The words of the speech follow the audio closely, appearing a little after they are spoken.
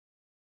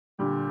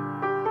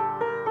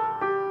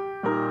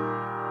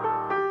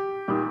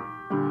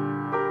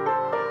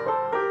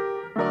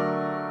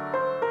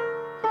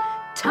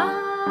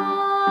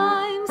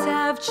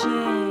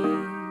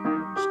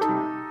changed.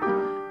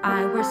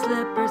 I wear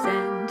slippers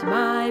and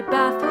my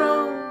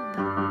bathrobe,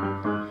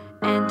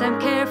 and I'm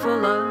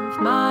careful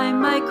of my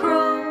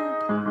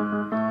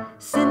microbe.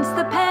 Since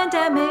the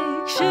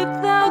pandemic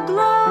shook the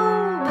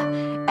globe,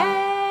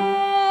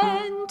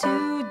 and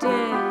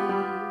today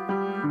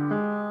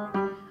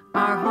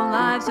our whole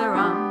lives are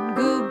on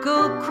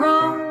Google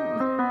Chrome.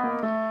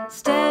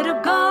 Instead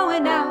of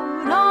going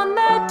out on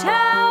the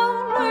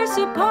town, we're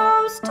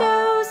supposed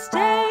to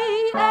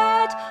stay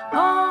at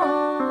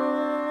home.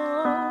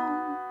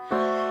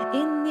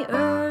 In the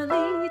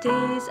early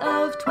days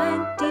of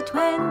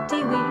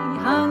 2020, we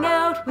hung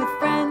out with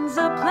friends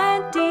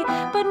aplenty,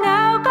 but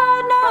now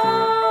God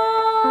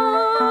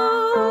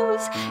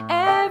knows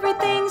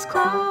everything's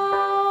closed.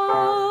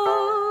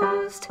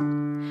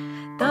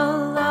 The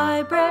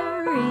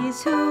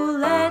libraries who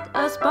let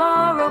us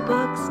borrow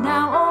books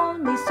now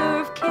only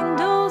serve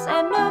Kindles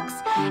and Nooks,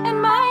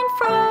 and mine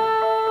froze.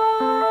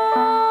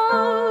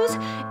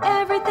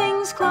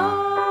 Everything's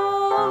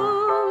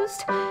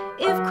closed.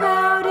 If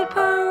crowded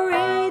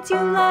parades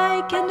you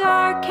like, and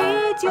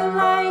arcades you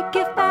like,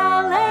 if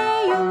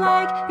ballet you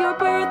like, your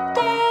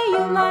birthday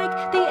you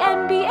like, the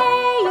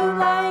NBA you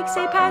like,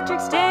 St.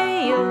 Patrick's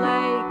Day you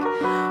like,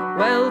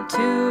 well,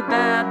 too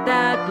bad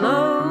that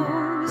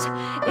blows.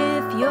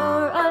 If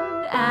you're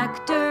an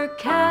actor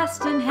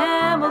cast in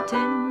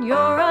Hamilton,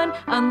 you're an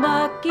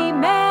unlucky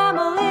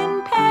mammal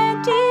in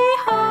pantyhose.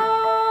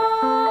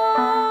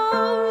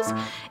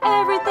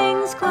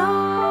 Everything's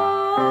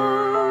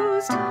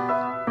closed.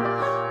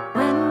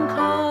 When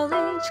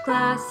college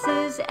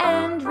classes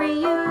and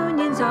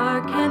reunions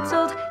are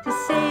cancelled to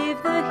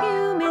save the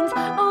humans,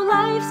 oh,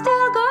 life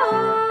still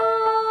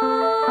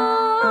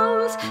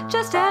goes.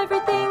 Just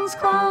everything's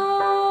closed.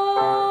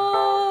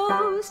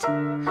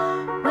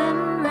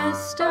 When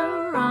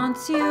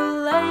restaurants you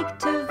like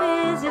to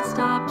visit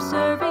stop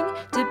serving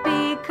to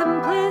be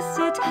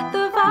complicit,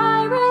 the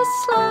virus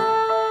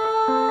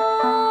slows.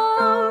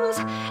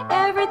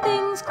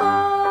 Everything's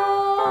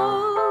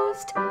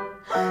closed.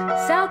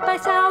 South by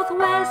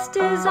Southwest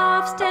is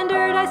off,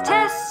 standardized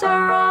tests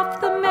are off,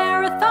 the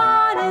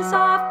marathon is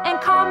off, and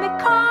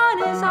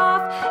Comic-Con is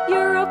off.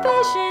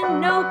 Eurovision,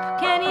 nope,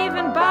 can't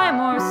even buy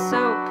more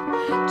soap.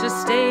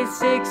 Just stay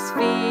 6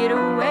 feet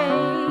away.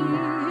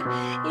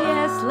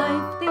 Yes,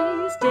 life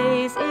these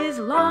days is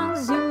long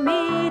Zoom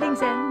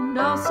meetings and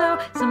also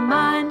some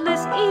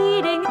mindless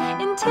eating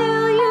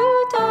until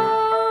you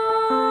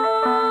doze,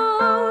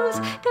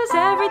 'cause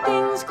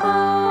everything's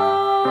closed.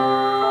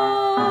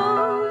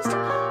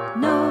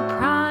 No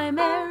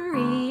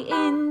primary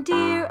in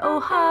dear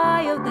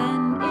Ohio,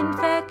 then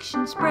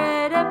infection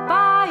spread at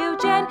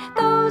Biogen.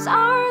 Those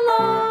are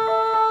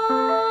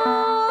lows.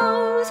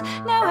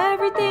 Now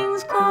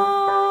everything's closed.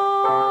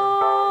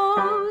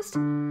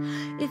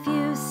 If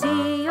you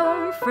see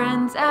your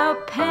friends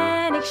out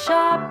panic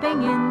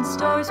shopping in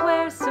stores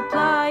where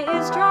supply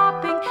is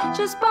dropping,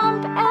 just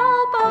bump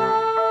elbows.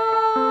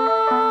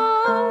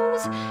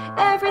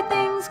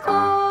 Everything's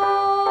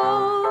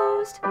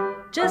closed.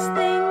 Just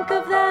think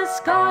of the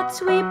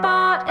Scots we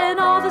bought and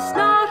all the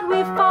snot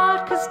we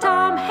fought, 'cause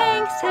Tom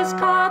Hanks has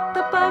caught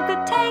the bug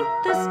that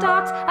tanked the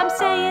stocks. I'm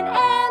saying,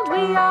 and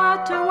we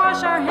ought to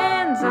wash our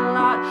hands a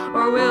lot,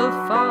 or we'll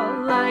fall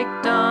like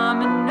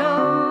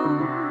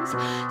dominoes.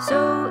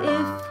 So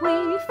if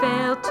we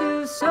fail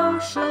to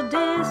social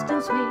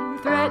distance, we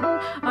threaten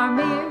our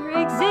mere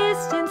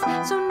existence.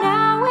 So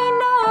now we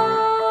know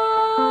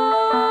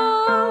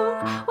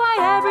why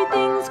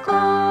everything's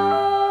closed.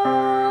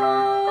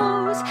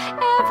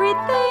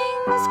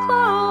 Everything's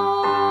closed.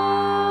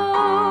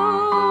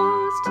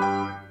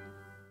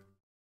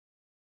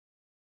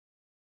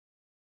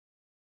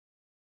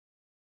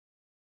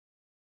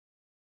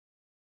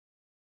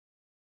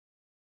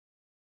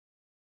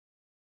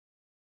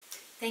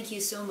 Thank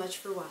you so much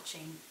for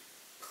watching.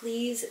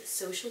 Please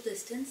social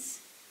distance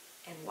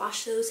and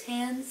wash those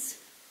hands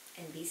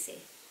and be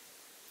safe.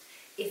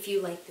 If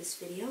you like this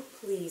video,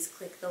 please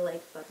click the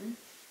like button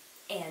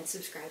and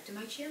subscribe to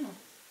my channel.